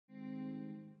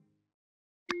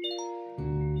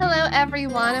Hello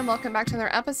everyone and welcome back to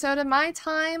another episode of My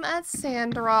Time at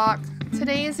Sandrock.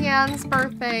 Today is Yan's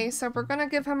birthday, so we're gonna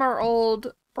give him our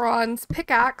old bronze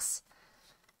pickaxe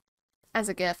as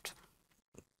a gift.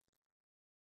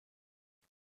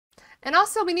 And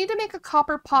also we need to make a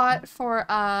copper pot for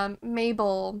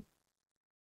Mabel.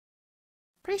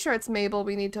 Pretty sure it's Mabel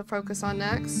we need to focus on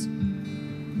next.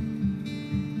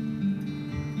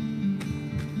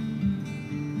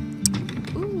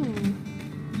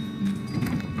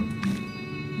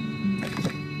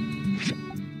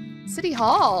 City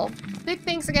Hall. Big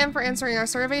thanks again for answering our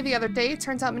survey the other day.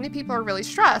 Turns out many people are really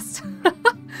stressed.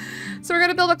 So we're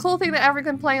gonna build a cool thing that everyone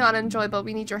can play on and enjoy, but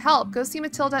we need your help. Go see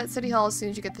Matilda at City Hall as soon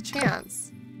as you get the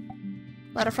chance.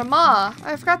 Letter from Ma.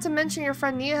 I forgot to mention your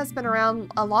friend Nia has been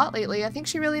around a lot lately. I think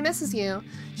she really misses you.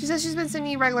 She says she's been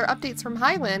sending you regular updates from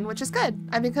Highland, which is good.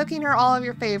 I've been cooking her all of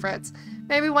your favorites.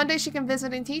 Maybe one day she can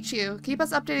visit and teach you. Keep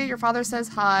us updated. Your father says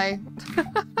hi.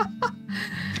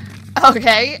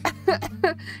 Okay.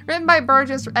 Written by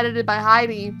Burgess, edited by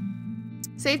Heidi.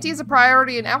 Safety is a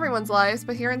priority in everyone's lives,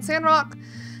 but here in Sandrock,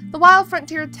 the wild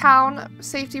frontier town,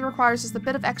 safety requires just a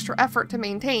bit of extra effort to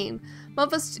maintain.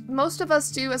 Most of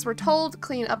us do as we're told,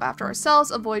 clean up after ourselves,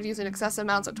 avoid using excessive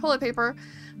amounts of toilet paper,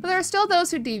 but there are still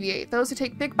those who deviate, those who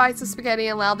take big bites of spaghetti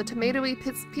and allow the tomatoey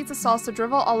pizza sauce to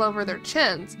dribble all over their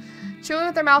chins. Chewing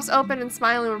with their mouths open and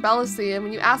smiling rebelliously, and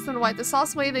when you ask them to wipe the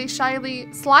sauce away, they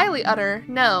slyly utter,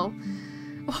 no.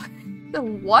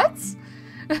 What?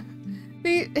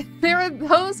 There are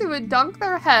those who would dunk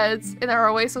their heads in our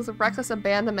oasis of reckless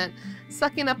abandonment,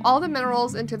 sucking up all the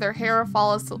minerals into their hair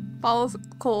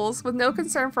follicles with no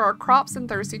concern for our crops and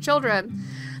thirsty children.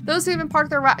 Those who even park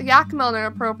their yak mill in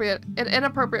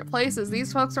inappropriate places.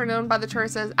 These folks are known by the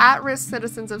church as at-risk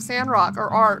citizens of Sandrock,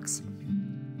 or ARCs.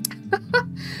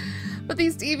 But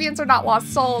these deviants are not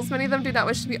lost souls. Many of them do not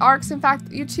wish to be ARCs. In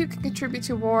fact, you too can contribute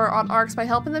to war on ARCs by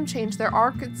helping them change their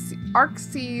ARCs'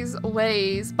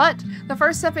 ways. But the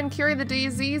first step in curing the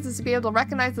disease is to be able to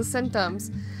recognize the symptoms.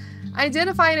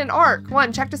 Identifying an ARC.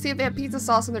 1. Check to see if they have pizza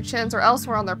sauce on their chins or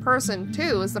elsewhere on their person.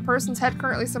 2. Is the person's head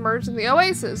currently submerged in the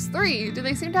oasis? 3. Do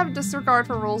they seem to have a disregard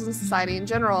for rules in society in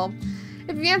general?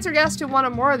 If you answer yes to one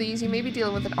or more of these, you may be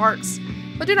dealing with an ARCs.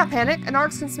 But do not panic, an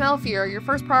ARCs can smell fear. Your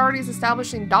first priority is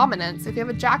establishing dominance. If you have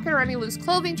a jacket or any loose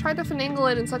clothing, try to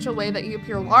finagle it in such a way that you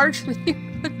appear larger than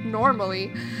you would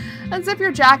normally. Unzip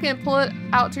your jacket and pull it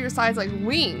out to your sides like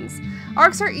wings.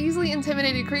 ARCs are easily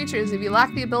intimidated creatures. If you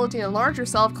lack the ability to enlarge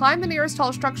yourself, climb the nearest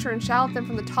tall structure and shout at them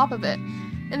from the top of it.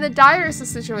 In the direst of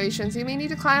situations, you may need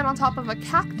to climb on top of a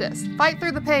cactus. Fight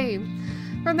through the pain.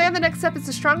 From there, the next step is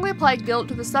to strongly apply guilt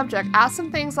to the subject. Ask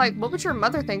them things like, what would your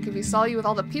mother think if you saw you with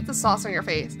all the pizza sauce on your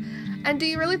face? And do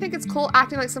you really think it's cool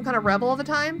acting like some kind of rebel all the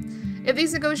time? If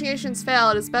these negotiations fail,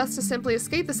 it is best to simply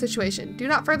escape the situation. Do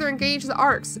not further engage the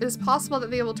ARCs. It is possible that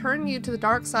they will turn you to the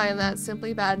dark side, and that's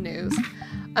simply bad news.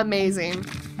 Amazing.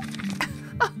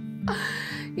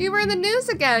 You were in the news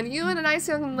again. You and a nice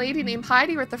young lady named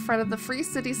Heidi were at the front of the Free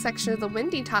City section of the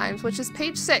Windy Times, which is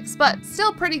page 6, but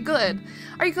still pretty good.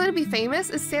 Are you going to be famous?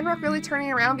 Is Sandrock really turning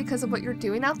around because of what you're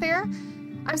doing out there?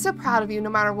 I'm so proud of you no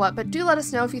matter what, but do let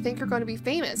us know if you think you're going to be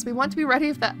famous. We want to be ready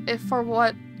if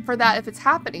it's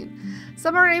happening.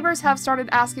 Some of our neighbors have started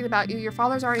asking about you. Your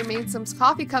father's already made some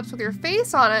coffee cups with your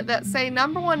face on it that say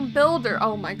 #1 builder.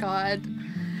 Oh my god.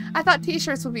 I thought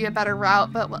t-shirts would be a better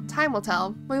route, but well, time will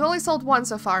tell. We've only sold one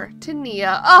so far, to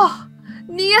Nia. Oh,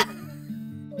 Nia!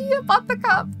 Nia bought the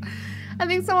cup! I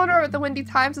think someone over at the Windy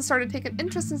Times has started to take an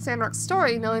interest in Sandrock's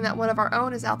story, knowing that one of our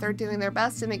own is out there doing their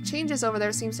best to make changes over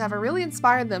there seems to have really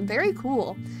inspired them. Very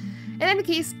cool. In any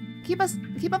case, keep up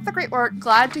the great work.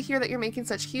 Glad to hear that you're making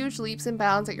such huge leaps and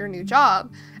bounds at your new job.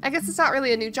 I guess it's not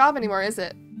really a new job anymore, is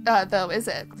it? Is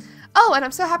it? Oh, and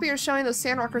I'm so happy you're showing those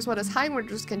Sandrockers what us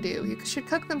Highwinders can do. You should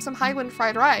cook them some Highwind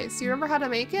fried rice. Do you remember how to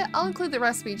make it? I'll include the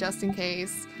recipe just in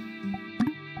case.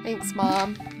 Thanks,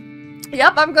 Mom.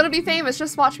 Yep, I'm gonna be famous.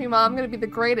 Just watch me, Mom. I'm gonna be the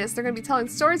greatest. They're gonna be telling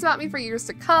stories about me for years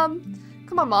to come.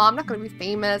 Come on, Mom. I'm not gonna be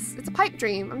famous. It's a pipe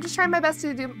dream. I'm just trying my best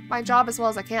to do my job as well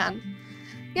as I can.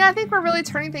 Yeah, I think we're really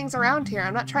turning things around here.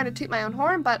 I'm not trying to toot my own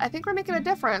horn, but I think we're making a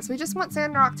difference. We just want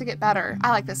Sandrock to get better. I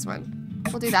like this one.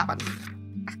 We'll do that one.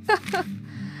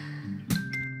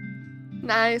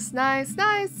 Nice, nice,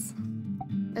 nice.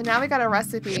 And now we got a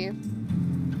recipe.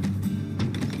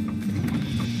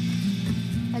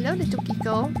 Hello, little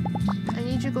Kiko. I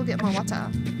need you to go get more water,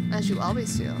 as you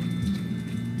always do.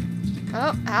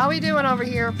 Oh, how we doing over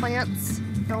here, plants?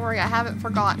 Don't worry, I haven't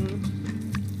forgotten.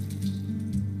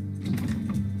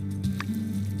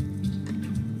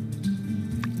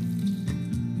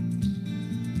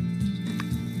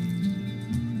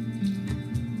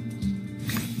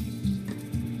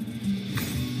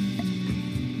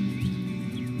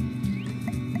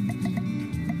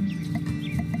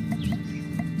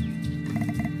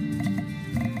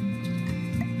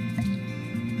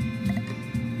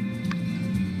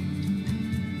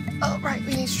 Oh, right,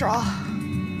 we need straw.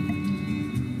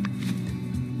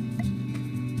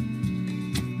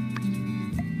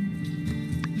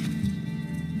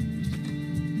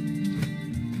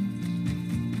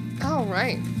 All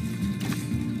right.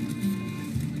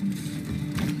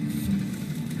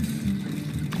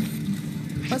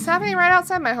 What's happening right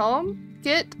outside my home?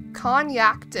 Get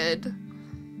cognacted.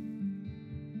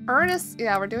 Ernest,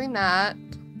 yeah, we're doing that.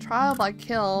 Trial by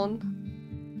kiln.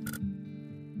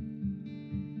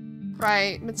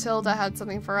 Right, Matilda had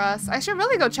something for us. I should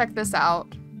really go check this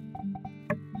out.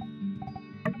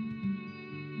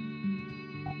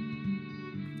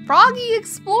 Froggy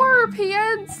Explorer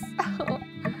pants!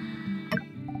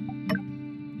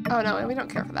 Oh no, we don't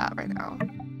care for that right now.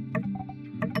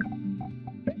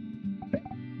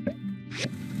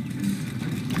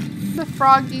 The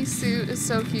froggy suit is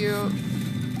so cute.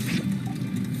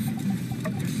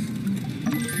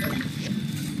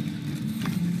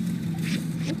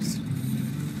 Oops.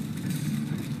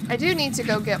 I do need to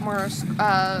go get more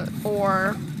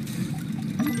ore,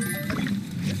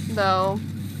 though.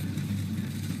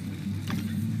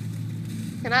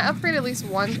 Can I upgrade at least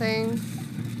one thing?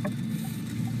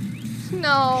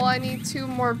 No, I need 2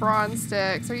 more bronze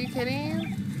sticks. Are you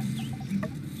kidding?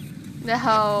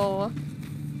 No.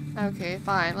 Okay,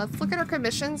 fine. Let's look at our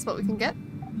commissions, what we can get.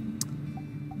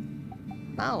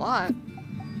 Not a lot.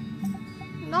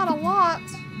 Not a lot.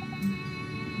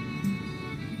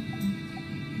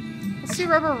 Let's do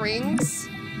rubber rings.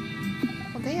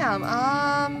 Well, damn.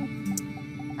 I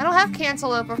don't have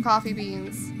cantaloupe or coffee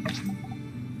beans.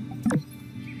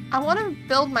 I want to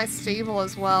build my stable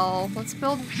as well. Let's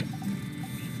build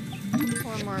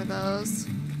 1 more of those.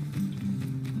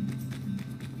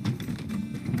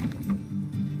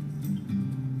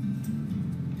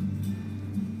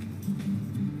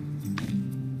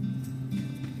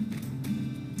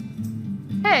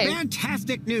 Hey.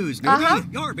 Fantastic news,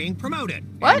 newbie. You're being promoted.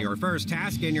 What? And your first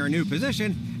task in your new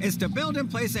position is to build and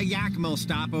place a yak mill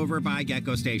stop over by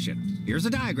Gecko Station. Here's a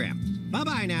diagram.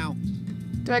 Bye-bye now.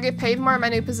 Do I get paid more in my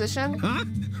new position? Huh?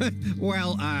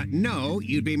 Well, no,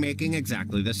 you'd be making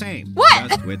exactly the same. What?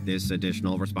 Just with this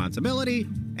additional responsibility,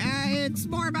 it's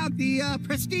more about the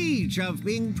prestige of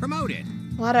being promoted.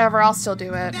 Whatever, I'll still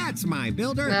do it. That's my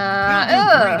builder. You'll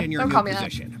do great in your don't new call me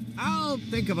position. I'll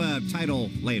think of a title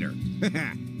later.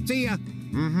 See ya.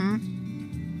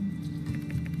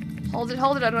 Hold it.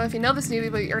 I don't know if you know this,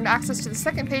 newbie, but you earned access to the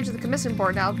 2nd page of the commission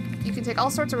board now. You can take all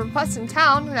sorts of requests in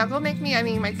town. Now go make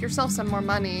yourself some more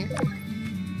money.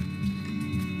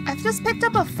 I've just picked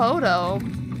up a photo.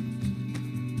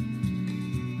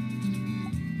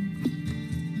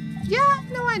 Yeah,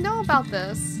 no, I know about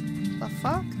this. The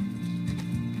fuck?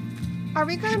 Are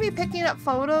we gonna be picking up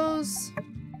photos?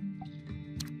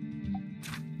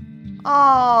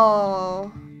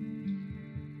 Oh.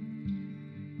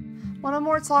 One of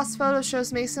Mort's lost photos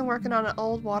shows Mason working on an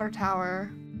old water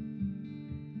tower.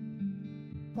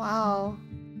 Wow.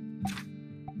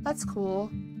 That's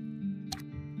cool.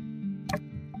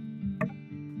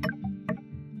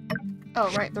 Oh,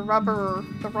 right, the rubber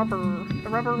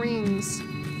rings.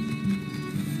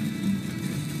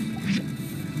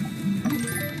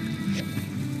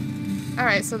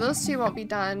 Alright, so those 2 won't be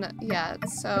done yet.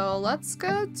 So let's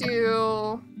go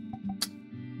do...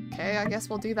 Okay, I guess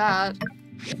we'll do that.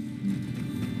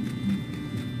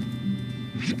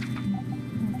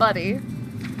 Buddy.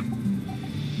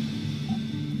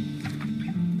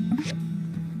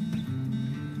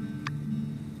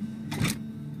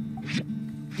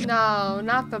 No,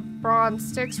 not the bronze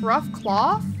sticks. Rough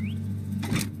cloth?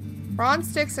 Bronze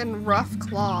sticks and rough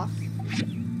cloth.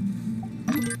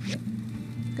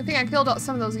 Good thing I killed out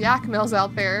some of those yak mills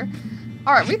out there.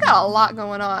 Alright, we got a lot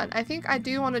going on. I think I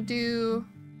do want to do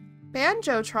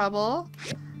banjo trouble.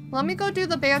 Let me go do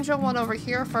the banjo one over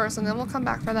here first, and then we'll come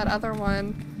back for that other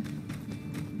one.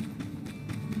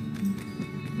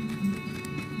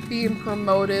 Being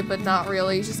promoted, but not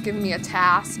really. He's just giving me a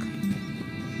task.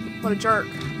 What a jerk.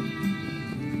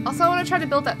 Also, I want to try to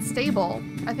build that stable.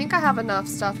 I think I have enough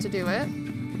stuff to do it.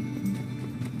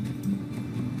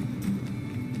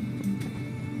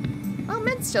 Oh,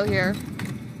 Mid's still here.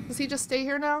 Does he just stay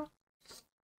here now?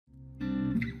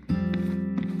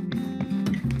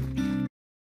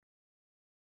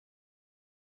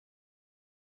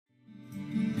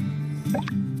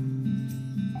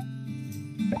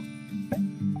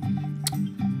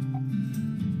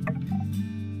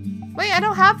 Wait, I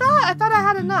don't have that? I thought I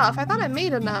had enough. I thought I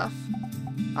made enough.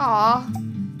 Aw.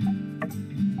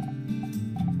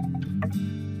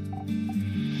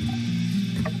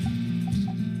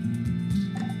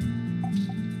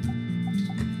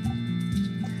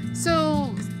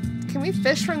 So, can Can we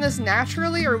fish from this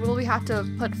naturally, or will we have to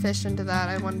put fish into that,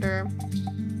 I wonder?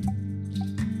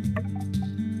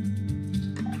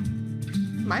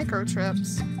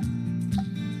 Microtrips.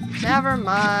 Never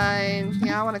mind.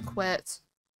 Yeah, I want to quit.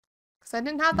 Because I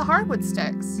didn't have the hardwood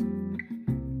sticks.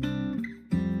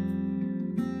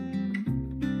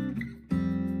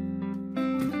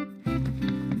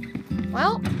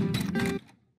 Well.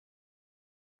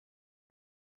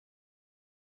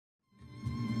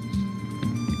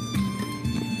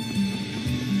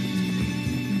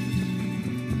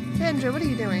 Andrew, what are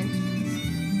you doing?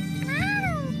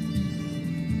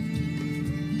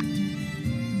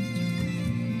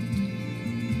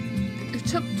 You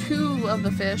took 2 of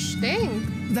the fish.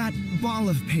 Dang. That ball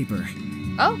of paper.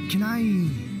 Oh. Can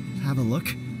I have a look?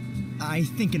 I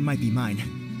think it might be mine.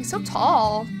 He's so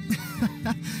tall.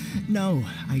 No,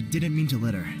 I didn't mean to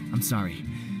litter. I'm sorry.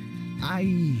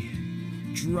 I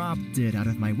dropped it out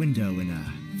of my window in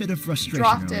a fit of frustration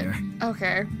earlier.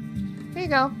 Okay. There you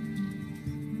go.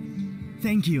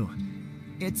 Thank you.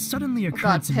 It suddenly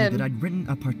occurred to me that I'd written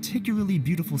a particularly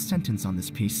beautiful sentence on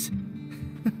this piece.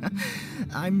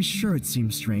 I'm sure it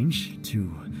seems strange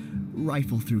to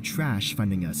rifle through trash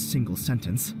finding a single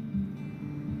sentence.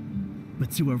 But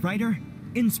to a writer,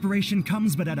 inspiration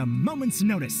comes but at a moment's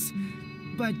notice.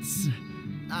 But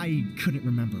I couldn't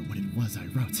remember what it was I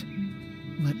wrote.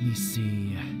 Let me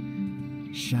see.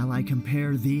 Shall I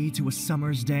compare thee to a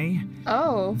summer's day?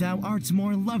 Oh. Thou art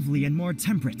more lovely and more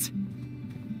temperate.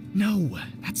 No,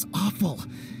 that's awful.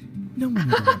 No one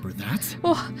would remember that.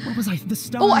 Oh. What was I? The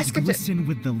stars glisten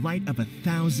with the light of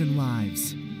 1,000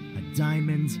 lives. A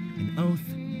diamond, an oath,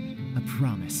 a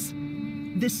promise.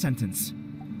 This sentence.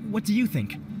 What do you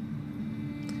think?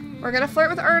 We're gonna flirt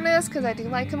with Ernest because I do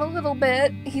like him a little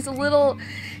bit. He's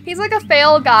like a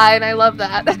fail guy, and I love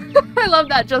that. I love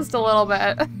that just a little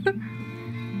bit.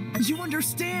 You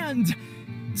understand!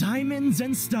 Diamonds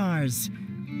and stars.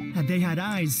 Had they had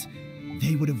eyes,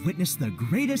 they would have witnessed the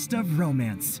greatest of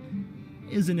romance.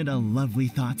 Isn't it a lovely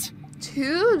thought?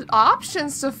 2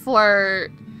 options to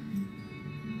flirt.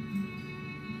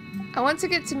 I want to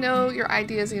get to know your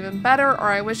ideas even better, or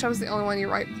I wish I was the only one you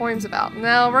write poems about.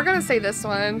 No, we're gonna say this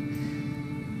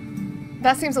one.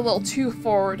 That seems a little too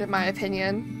forward, in my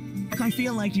opinion. I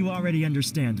feel like you already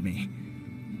understand me.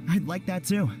 I'd like that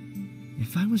too.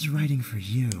 If I was writing for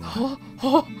you...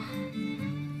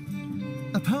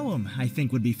 A poem, I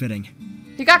think, would be fitting.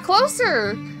 You got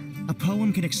closer! A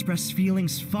poem can express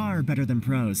feelings far better than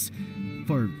prose,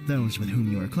 for those with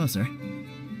whom you are closer.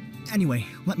 Anyway,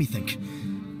 let me think.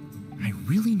 I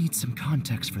really need some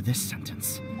context for this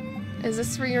sentence. Is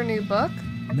this for your new book?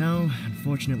 No,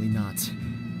 unfortunately not.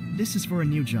 This is for a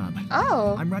new job.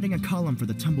 Oh. I'm writing a column for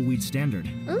the Tumbleweed Standard.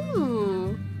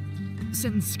 Ooh.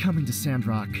 Since coming to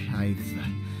Sandrock, I've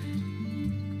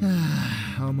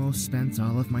almost spent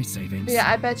all of my savings. Yeah,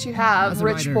 I bet you have, As a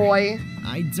rich writer, boy.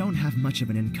 I don't have much of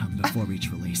an income before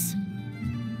each release.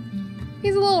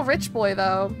 He's a little rich boy,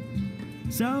 though.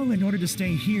 So, in order to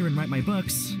stay here and write my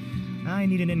books, I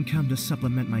need an income to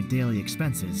supplement my daily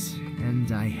expenses,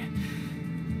 and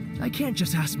I can't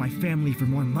just ask my family for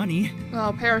more money.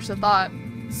 Oh, perish the thought.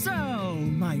 So,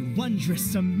 my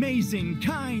wondrous, amazing,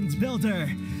 kind builder,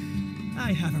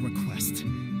 I have a request.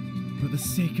 For the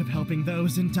sake of helping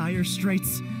those in dire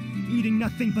straits, eating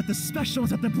nothing but the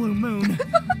specials at the Blue Moon,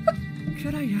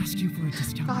 could I ask you for a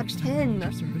discount next time for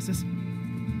your services?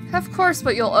 Of course,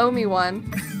 but you'll owe me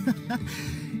one.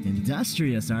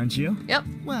 Industrious, aren't you? Yep.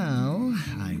 Well,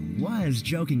 I was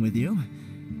joking with you,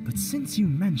 but since you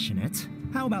mention it,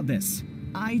 how about this?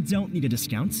 I don't need a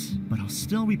discount, but I'll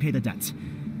still repay the debt.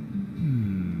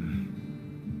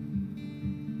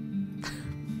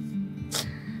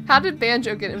 How did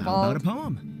Banjo get How involved? about a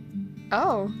poem?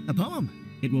 Oh. A poem.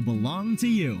 It will belong to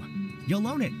you. You'll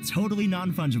own it, totally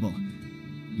non-fungible.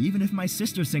 Even if my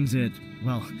sister sings it,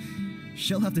 well,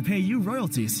 she'll have to pay you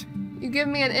royalties. You give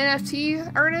me an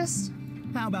NFT, Ernest?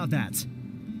 How about that?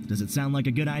 Does it sound like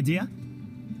a good idea?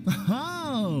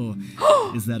 Oh!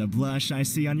 Is that a blush I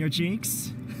see on your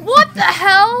cheeks? What the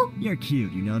hell? You're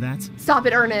cute, you know that? Stop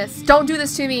it, Ernest. Don't do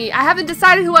this to me. I haven't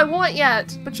decided who I want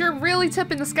yet, but you're really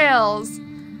tipping the scales.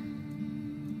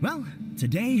 Well,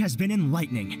 today has been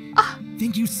enlightening.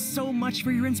 Thank you so much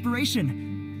for your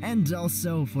inspiration, and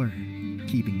also for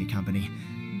keeping me company.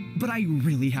 But I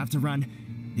really have to run.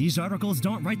 These articles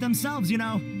don't write themselves, you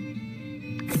know.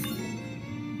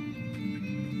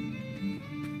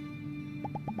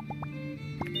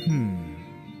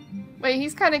 Wait,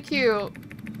 he's kind of cute.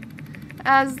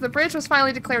 As the bridge was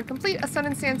finally declared complete, a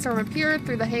sudden sandstorm appeared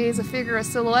through the haze, a figure, a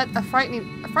silhouette, a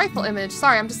frightful image.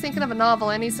 Sorry, I'm just thinking of a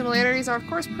novel. Any similarities are, of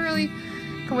course, purely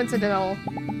coincidental.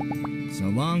 So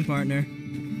long, partner.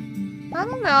 I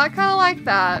don't know, I kind of like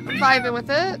that. I'm vibing with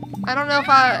it. I don't know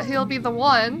if he'll be the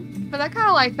one, but I kind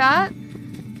of like that.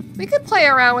 We could play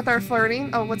around with our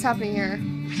flirting. Oh, what's happening here?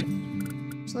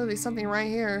 There's literally something right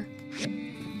here.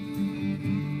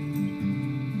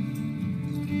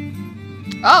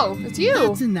 Oh, it's you!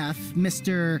 That's enough,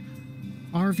 Mr.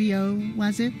 RVO,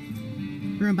 was it?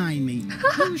 Remind me,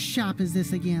 whose shop is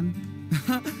this again?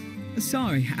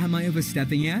 Sorry, am I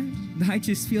overstepping yet? I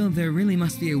just feel there really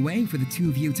must be a way for the two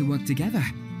of you to work together.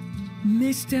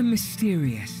 Mr.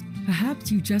 Mysterious,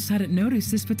 perhaps you just hadn't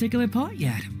noticed this particular part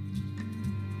yet.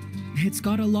 It's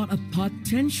got a lot of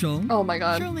potential. Oh my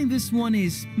god. Surely this one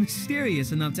is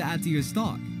mysterious enough to add to your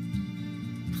stock.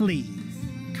 Please,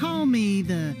 call me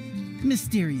the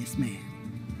Mysterious Man.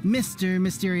 Mr.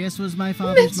 Mysterious was my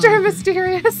father's Mr. moniker.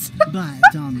 Mysterious.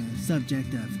 But on the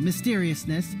subject of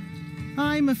mysteriousness,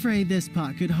 I'm afraid this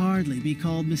pot could hardly be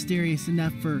called mysterious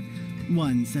enough for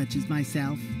one such as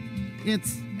myself.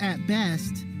 It's, at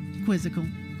best, quizzical.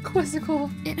 Quizzical.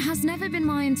 It has never been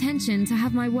my intention to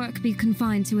have my work be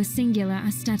confined to a singular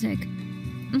aesthetic,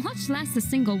 much less a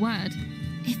single word.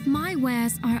 If my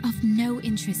wares are of no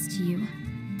interest to you,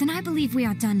 then I believe we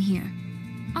are done here.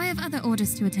 I have other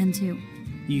orders to attend to.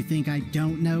 You think I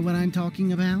don't know what I'm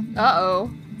talking about?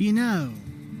 Uh-oh. You know,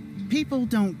 people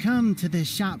don't come to this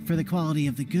shop for the quality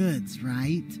of the goods,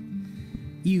 right?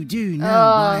 You do know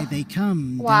why they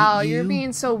come, wow, don't you? you're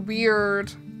being so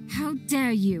weird. How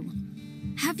dare you?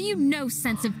 Have you no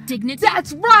sense of dignity?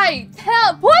 That's right!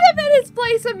 Hell, put him in his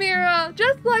place, Amira!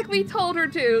 Just like we told her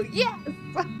to. Yes!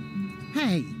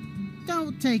 Hey,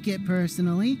 don't take it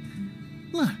personally.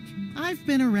 Look, I've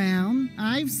been around.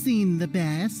 I've seen the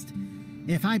best.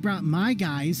 If I brought my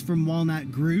guys from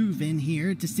Walnut Groove in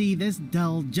here to see this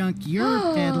dull junk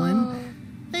you're peddling,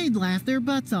 they'd laugh their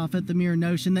butts off at the mere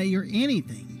notion that you're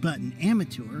anything but an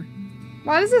amateur.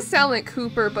 Why does this sound like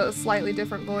Cooper, but a slightly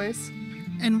different voice?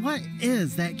 And what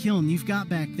is that kiln you've got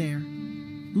back there?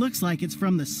 Looks like it's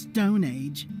from the Stone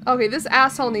Age. Okay, this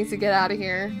asshole needs to get out of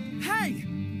here. Hey!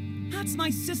 That's my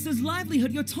sister's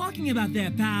livelihood you're talking about there,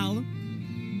 pal!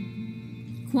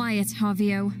 Quiet,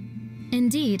 Javio.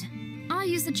 Indeed, I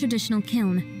use a traditional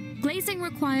kiln. Glazing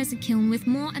requires a kiln with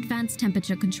more advanced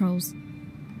temperature controls.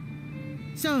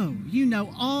 So, you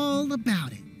know all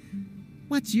about it.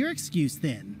 What's your excuse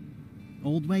then?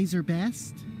 Old ways are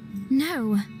best?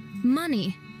 No,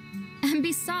 money. And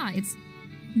besides,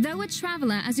 though a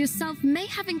traveler as yourself may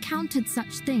have encountered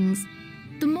such things,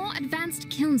 the more advanced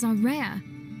kilns are rare,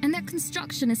 and their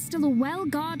construction is still a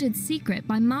well-guarded secret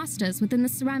by masters within the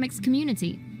ceramics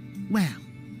community. Well,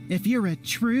 if you're a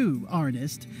true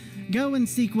artist, go and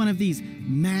seek one of these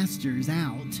masters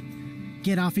out.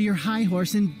 Get off of your high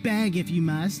horse and beg if you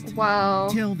must. Wow.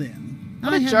 Till then,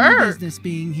 What I a have jerk. no business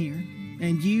being here,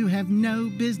 and you have no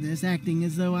business acting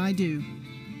as though I do.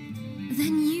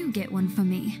 Then you get one for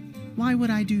me. Why would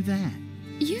I do that?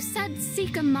 You said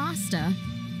seek a master.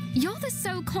 You're the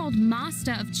so-called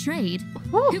master of trade,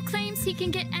 Ooh. who claims he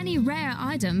can get any rare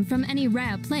item from any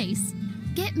rare place.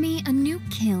 Get me a new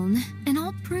kiln, and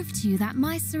I'll prove to you that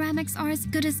my ceramics are as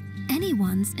good as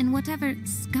anyone's in whatever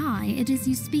sky it is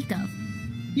you speak of.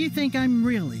 You think I'm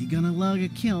really gonna lug a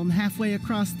kiln halfway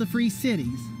across the Free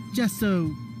Cities, just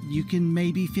so you can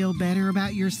maybe feel better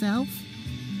about yourself?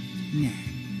 Nah.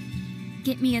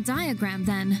 Get me a diagram,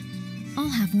 then. I'll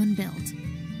have one built.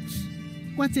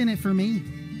 What's in it for me?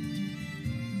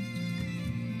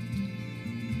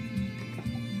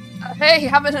 Hey,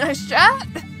 having a nice chat?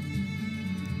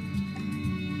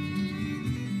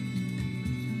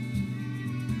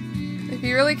 If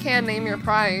you really can name your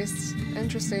price.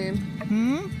 Interesting.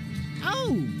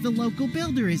 Oh, the local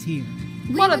builder is here.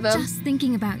 We One were of them. just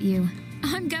thinking about you.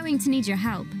 I'm going to need your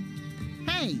help.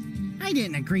 Hey, I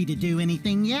didn't agree to do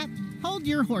anything yet. Hold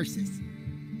your horses.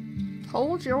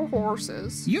 Hold your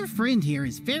horses. Your friend here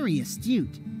is very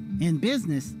astute. In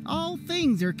business, all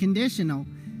things are conditional,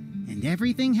 and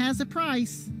everything has a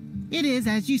price. It is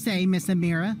as you say, Miss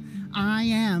Amira. I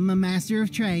am a master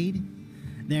of trade.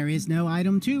 There is no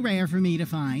item too rare for me to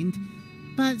find,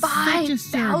 but such a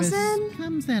service 5,000?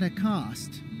 comes at a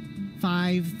cost.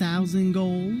 5,000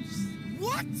 golds?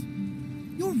 What?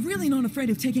 You're really not afraid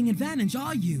of taking advantage,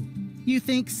 are you? You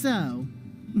think so?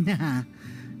 Nah,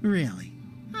 really.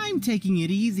 I'm taking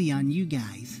it easy on you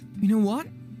guys. You know what?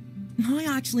 I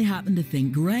actually happen to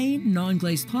think grey,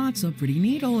 non-glazed parts are pretty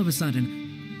neat all of a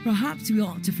sudden. Perhaps we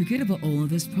ought to forget about all of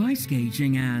this price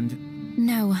gauging and...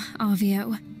 No,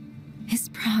 Arvio. His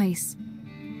price.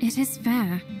 It is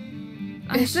fair.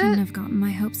 I Is shouldn't it? have gotten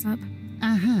my hopes up.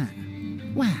 Uh-huh.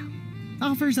 Well,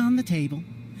 offers on the table.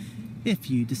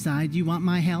 If you decide you want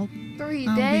my help, 3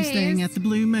 I'll days. be staying at the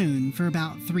Blue Moon for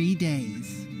about 3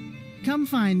 days. Come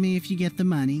find me if you get the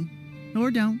money.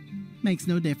 Or don't. Makes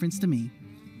no difference to me.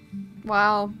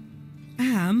 Wow.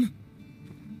 Hammy,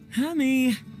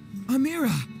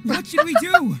 Amira, what should we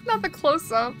do? Not the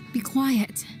close-up. Be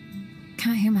quiet.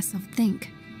 Can't hear myself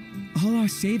think. All our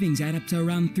savings add up to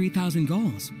around 3,000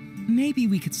 goals. Maybe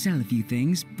we could sell a few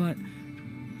things, but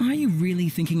are you really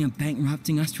thinking of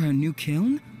bankrupting us to our new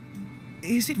kiln?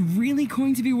 Is it really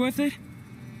going to be worth it?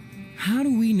 How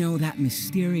do we know that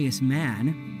mysterious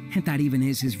man, if that even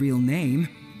is his real name,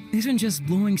 isn't just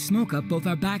blowing smoke up both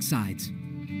our backsides?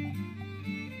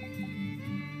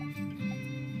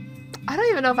 I don't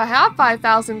even know if I have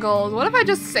 5,000 gold. What if I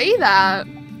just say that?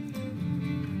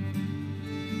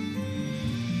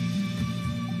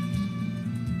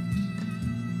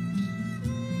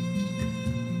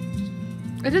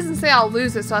 It doesn't say I'll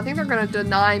lose it, so I think they're gonna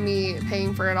deny me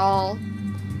paying for it all.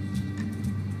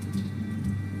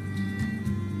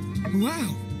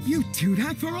 Wow, you do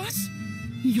that for us?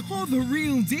 You're the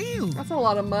real deal. That's a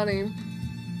lot of money.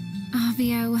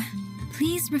 Arvio,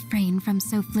 please refrain from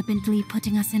so flippantly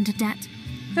putting us into debt.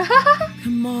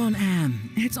 Come on,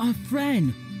 Am. It's our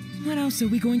friend. What else are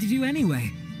we going to do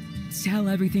anyway? Sell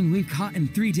everything we've caught in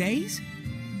 3 days?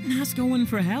 Ask Owen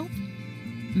for help?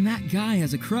 That guy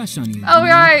has a crush on you. Oh,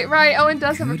 right. Owen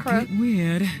does have a Could crush. get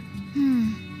weird.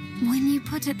 When you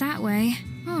put it that way,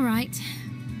 all right.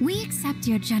 We accept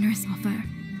your generous offer.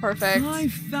 Perfect.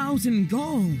 5,000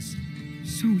 goals.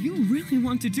 So you really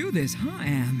want to do this, huh,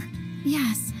 Am?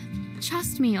 Yes,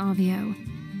 trust me, Arvio.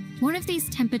 One of these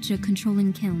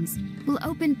temperature-controlling kilns will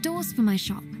open doors for my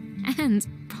shop, and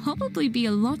probably be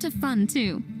a lot of fun,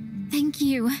 too. Thank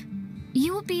you.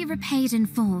 You will be repaid in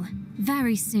full,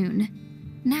 very soon.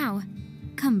 Now,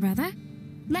 come, brother.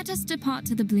 Let us depart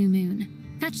to the Blue Moon.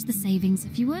 Fetch the savings,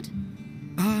 if you would.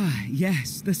 Ah,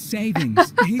 yes, the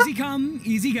savings. Easy come,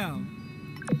 easy go.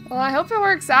 Well, I hope it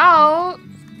works out.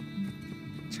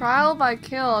 Trial by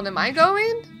kiln. Am I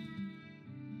going?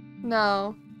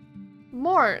 No.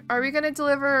 Mort, are we gonna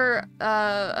deliver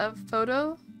a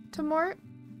photo to Mort?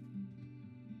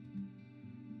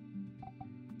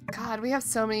 God, we have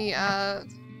so many,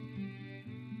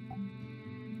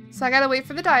 So I gotta wait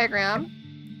for the diagram.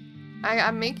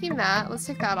 I'm making that. Let's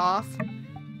take that off.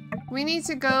 We need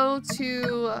to go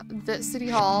to the city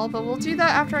hall, but we'll do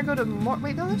that after I go to Mort.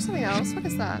 Wait, no, there's something else. What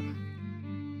is that?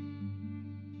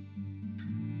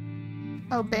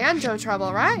 Oh, banjo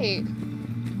trouble, right.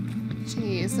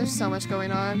 Jeez, there's so much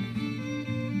going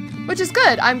on. Which is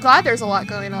good. I'm glad there's a lot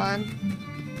going on.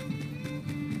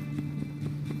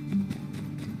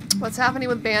 What's happening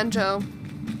with banjo?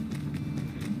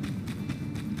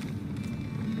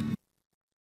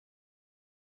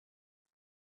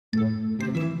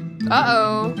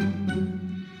 Uh-oh.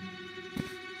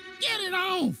 Get it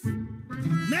off!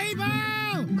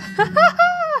 Mabel!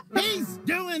 He's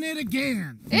doing it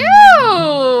again! Ew!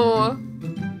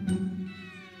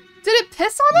 Did it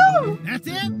piss on him? That's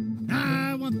it?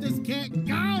 I want this cat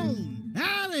gone!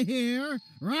 Out of here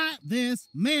right this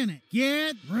minute!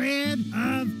 Get rid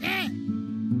of it!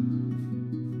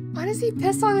 Why does he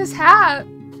piss on his hat?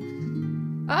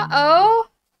 Uh-oh.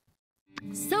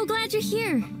 So glad you're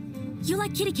here. You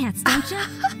like kitty cats, don't you?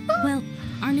 Well,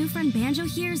 our new friend Banjo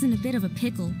here is in a bit of a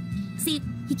pickle. See,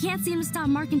 he can't seem to stop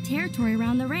marking territory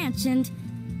around the ranch and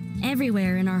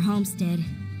everywhere in our homestead.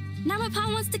 Now my pa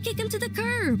wants to kick him to the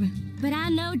curb, but I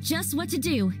know just what to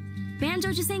do.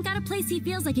 Banjo just ain't got a place he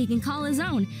feels like he can call his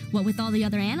own, what with all the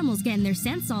other animals getting their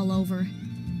scents all over.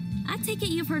 I take it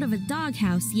you've heard of a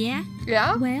doghouse, yeah?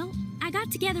 Yeah? Well, I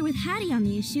got together with Hattie on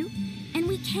the issue, and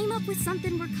we came up with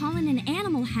something we're calling an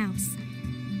animal house.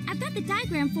 I've got the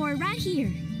diagram for it right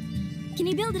here. Can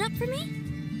you build it up for me?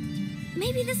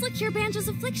 Maybe this'll cure Banjo's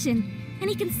affliction, and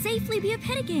he can safely be a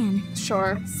pet again.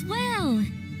 Sure. Swell!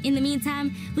 In the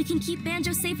meantime, we can keep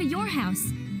Banjo safe at your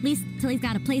house, at least till he's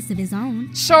got a place of his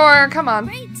own. Sure, come on.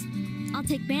 Great! I'll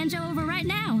take Banjo over right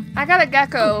now. I got a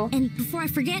gecko. Oh, and before I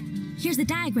forget, here's the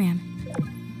diagram.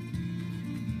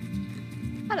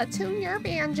 How to tune your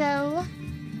banjo.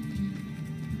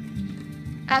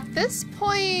 At this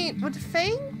point, would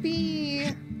Fang be...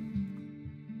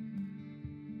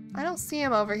 I don't see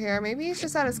him over here. Maybe he's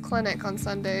just at his clinic on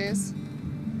Sundays.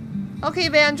 Okay,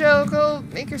 Banjo, go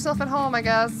make yourself at home, I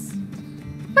guess.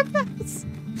 Yes.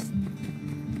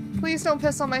 Please don't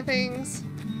piss on my things.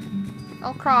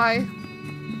 I'll cry.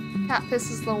 Cat piss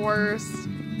is the worst.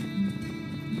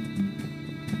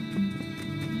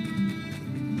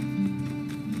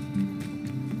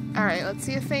 Alright, let's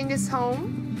see if Fang is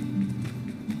home.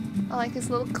 I like his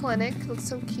little clinic. Looks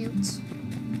so cute.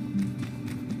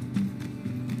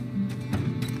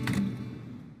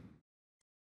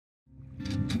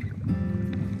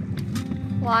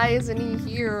 Why isn't he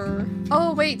here?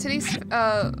 Oh wait, today's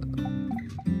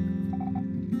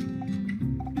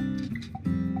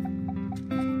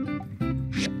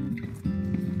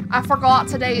I forgot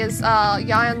today is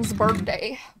Yan's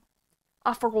birthday.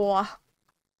 I forgot.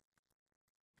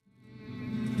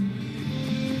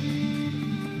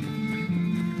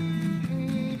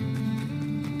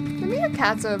 The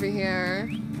meerkat's over here.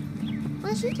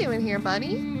 What's you doing here,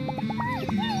 buddy?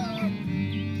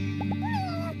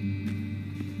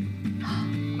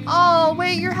 Oh,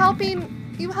 wait, you're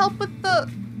helping. You help with the...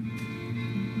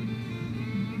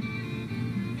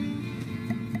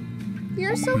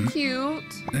 You're so cute.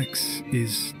 X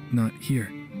is not here.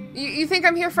 You think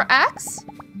I'm here for X?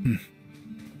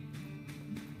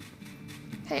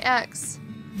 Hey, X.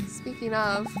 Speaking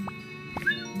of...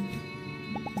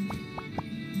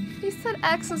 He said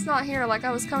X is not here, like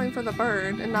I was coming for the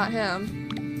bird and not him.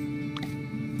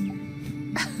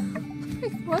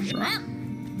 What?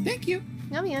 Thank you.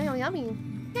 Yummy, yummy, yummy.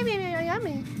 Yummy, yummy,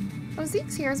 yummy. Oh,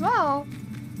 Zeke's here as well.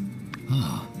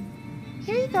 Ah.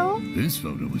 Here you go. This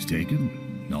photo was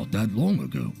taken not that long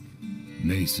ago.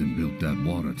 Mason built that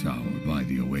water tower by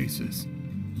the oasis.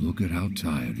 Look at how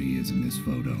tired he is in this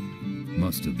photo.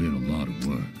 Must have been a lot of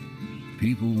work.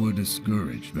 People were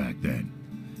discouraged back then.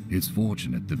 It's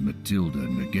fortunate that Matilda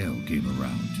and Miguel came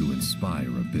around to inspire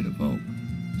a bit of hope.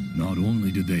 Not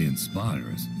only did they inspire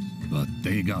us, but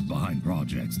they got behind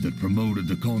projects that promoted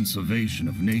the conservation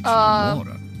of nature and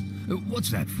water.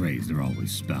 What's that phrase they're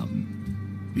always spouting?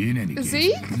 In any case,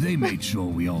 Zeke? They made sure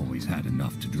we always had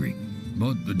enough to drink.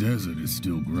 But the desert is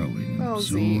still growing, and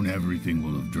soon Zeke. everything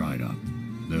will have dried up,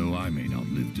 though I may not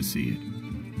live to see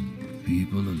it.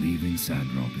 People are leaving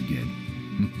Sandrock again.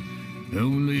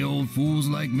 Only old fools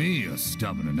like me are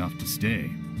stubborn enough to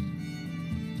stay.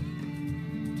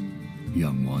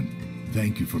 Young one,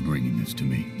 thank you for bringing this to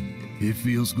me. It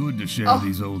feels good to share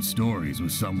these old stories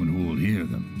with someone who will hear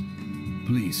them.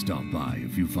 Please stop by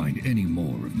if you find any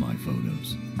more of my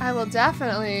photos. I will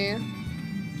definitely.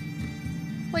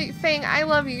 Wait, Fang, I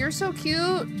love you. You're so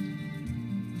cute.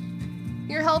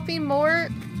 You're helping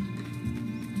Mort.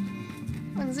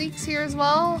 And Zeke's here as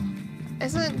well.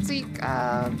 Isn't Zeke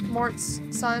Mort's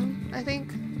son, I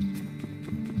think?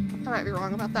 I might be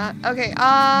wrong about that. Okay,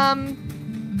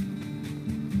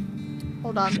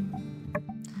 hold on.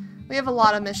 We have a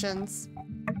lot of missions.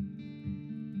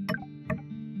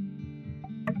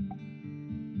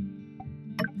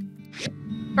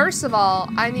 First of all,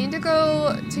 I need to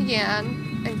go to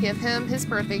Yan and give him his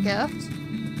birthday gift.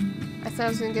 I said I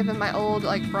was gonna give him my old,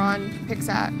 like, bronze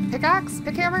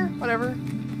pickhammer? Whatever.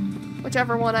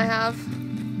 Whichever one I have.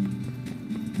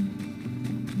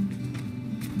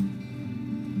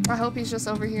 I hope he's just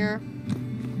over here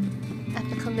at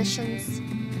the commissions.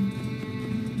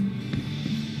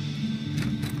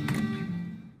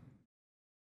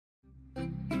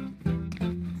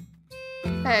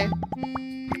 Hey.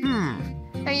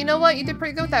 Hey, you know what? You did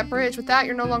pretty good with that bridge. With that,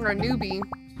 you're no longer a newbie.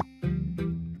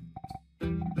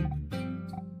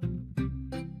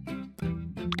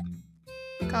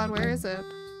 God, where is it?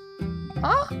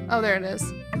 Huh? Oh, there it is.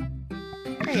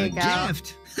 There you go.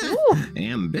 Gift. Ooh.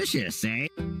 Ambitious, eh?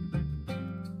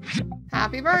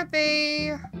 Happy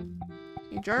birthday,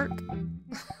 you jerk.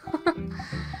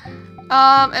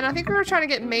 And I think we were trying to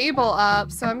get Mabel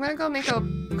up, so I'm gonna go make a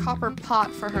copper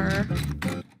pot for her.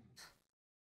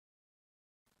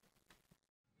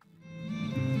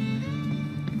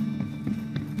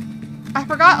 I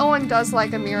forgot Owen does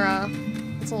like Amira.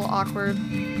 It's a little awkward.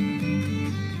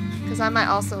 Because I might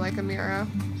also like Amira.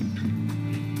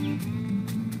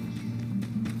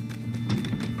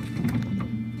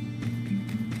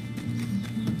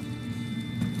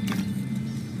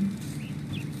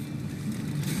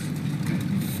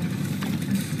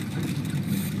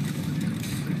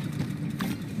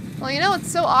 Well, you know,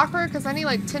 it's so awkward because I need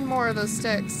like 10 more of those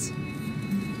sticks.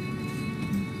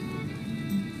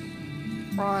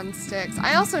 Bronze sticks.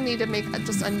 I also need to make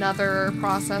just another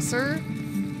processor,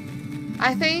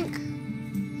 I think,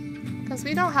 because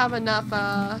we don't have enough,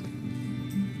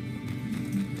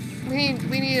 we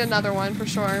need another one for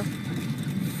sure.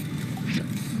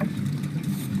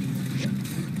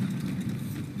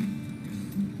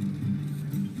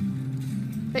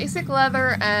 Basic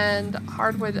leather and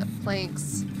hardwood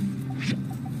planks.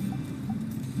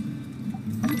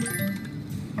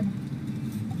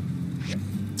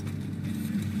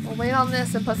 We'll wait on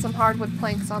this and put some hardwood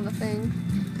planks on the thing.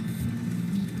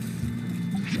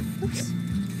 Oops.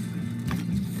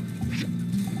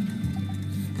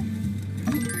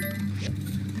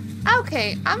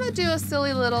 Okay, I'm gonna do a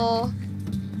silly little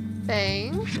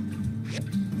thing.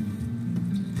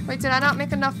 Wait, did I not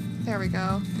make enough? There we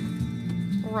go.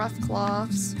 rough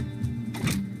cloths.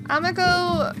 I'm gonna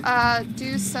go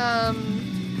do some,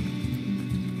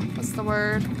 what's the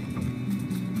word?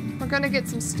 We're gonna get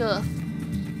some stuff.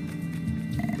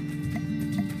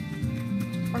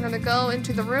 We're gonna go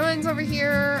into the ruins over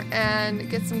here and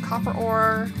get some copper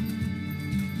ore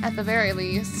at the very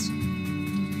least.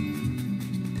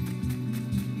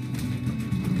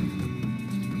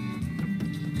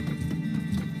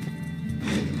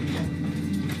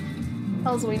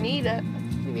 Hells, we need it.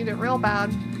 We need it real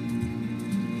bad.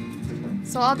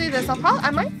 So I'll do this.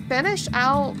 I might finish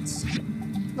out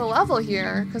the level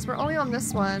here because we're only on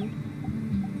this one.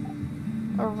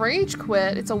 A rage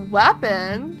quit. It's a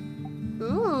weapon.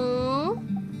 Ooh.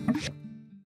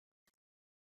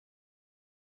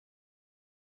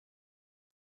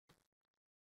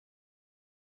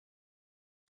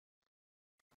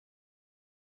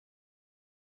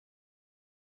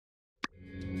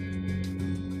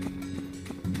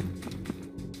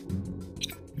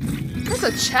 There's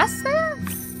a chest there?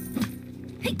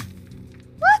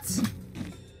 What?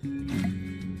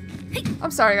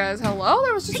 I'm sorry, guys. Hello?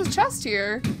 There was just a chest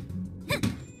here.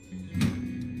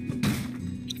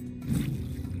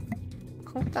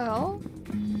 What the hell?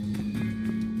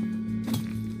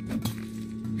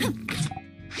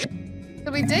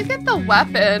 So we did get the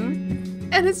weapon,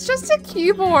 and it's just a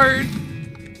keyboard.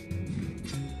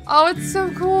 Oh, it's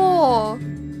so cool.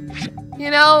 You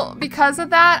know, because of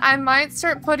that, I might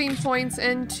start putting points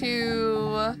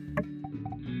into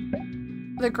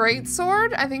the great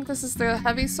sword. I think this is the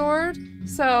heavy sword.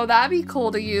 So that'd be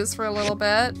cool to use for a little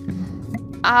bit.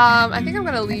 I think I'm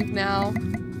gonna leave now.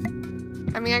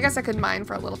 I mean, I guess I could mine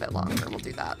for a little bit longer. We'll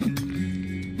do that.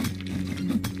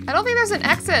 I don't think there's an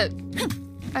exit.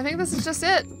 I think this is just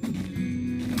it.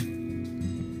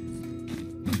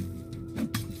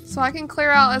 So I can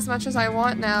clear out as much as I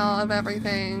want now of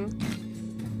everything.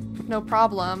 No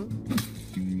problem.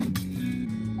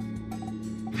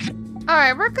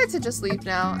 Alright, we're good to just leave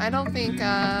now. I don't think,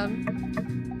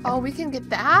 oh, we can get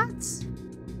that?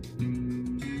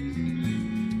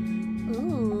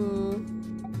 Ooh.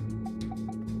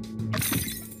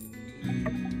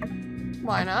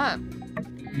 Why not?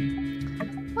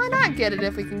 Why not get it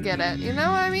if we can get it? You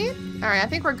know what I mean? Alright, I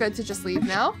think we're good to just leave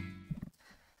now.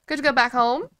 Good to go back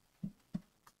home.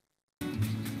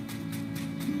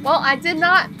 Well, I did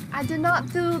not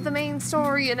do the main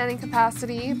story in any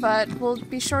capacity, but we'll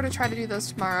be sure to try to do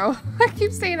those tomorrow. I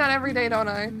keep saying that every day, don't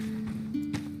I?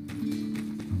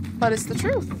 But it's the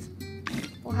truth.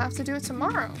 We'll have to do it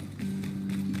tomorrow.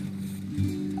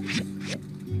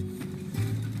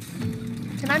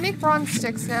 Can I make bronze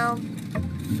sticks now?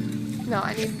 No,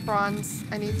 I need bronze.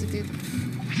 I need to do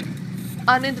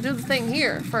the thing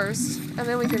here first, and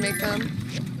then we can make them.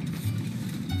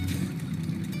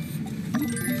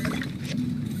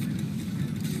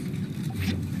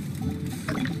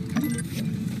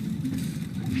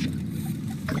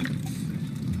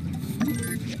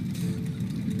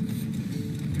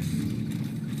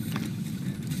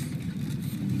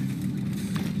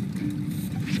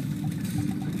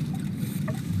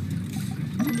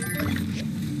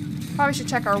 Probably should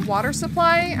check our water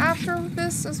supply after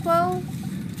this as well.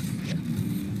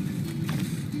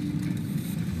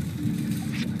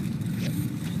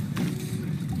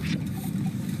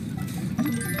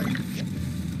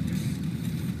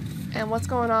 And what's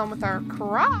going on with our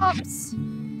crops?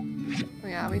 Oh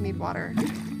yeah, we need water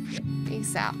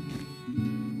ASAP.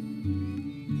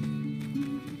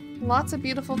 Lots of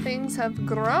beautiful things have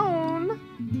grown.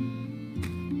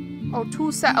 Oh,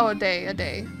 toolset. Oh, a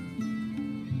day.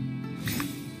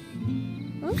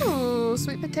 Ooh,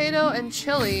 sweet potato and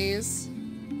chilies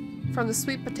from the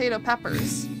sweet potato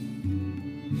peppers.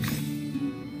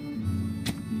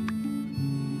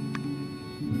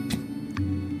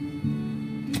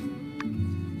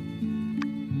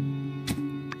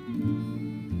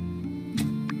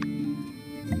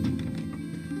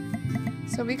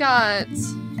 So we got,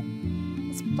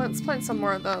 let's plant some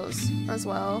more of those as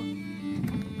well.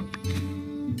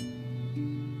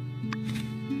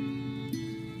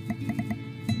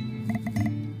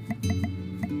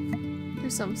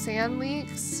 Some sand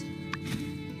leeks.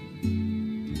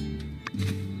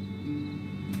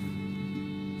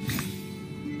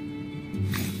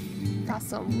 Got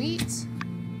some wheat.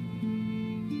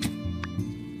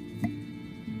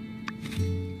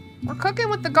 We're cooking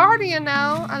with the Guardian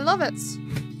now. I love it.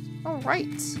 All right.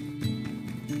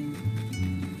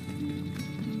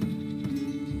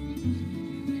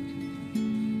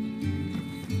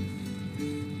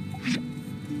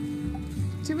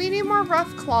 Do we need more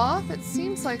rough cloth? It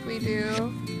seems like we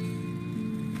do.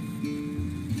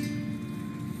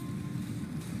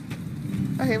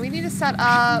 Okay, we need to set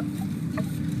up...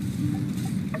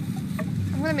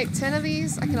 I'm gonna make 10 of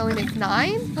these. I can only make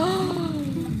 9?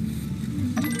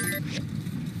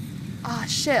 Ah,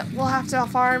 shit. We'll have to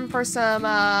farm for some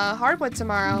hardwood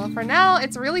tomorrow. For now,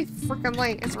 it's really freaking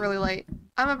late. It's really late.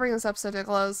 I'm gonna bring this episode to a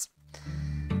close.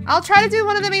 I'll try to do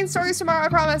one of the main stories tomorrow. I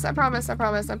promise. I promise. I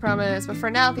promise. I promise. But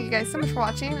for now, thank you guys so much for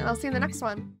watching, and I'll see you in the next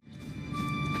one.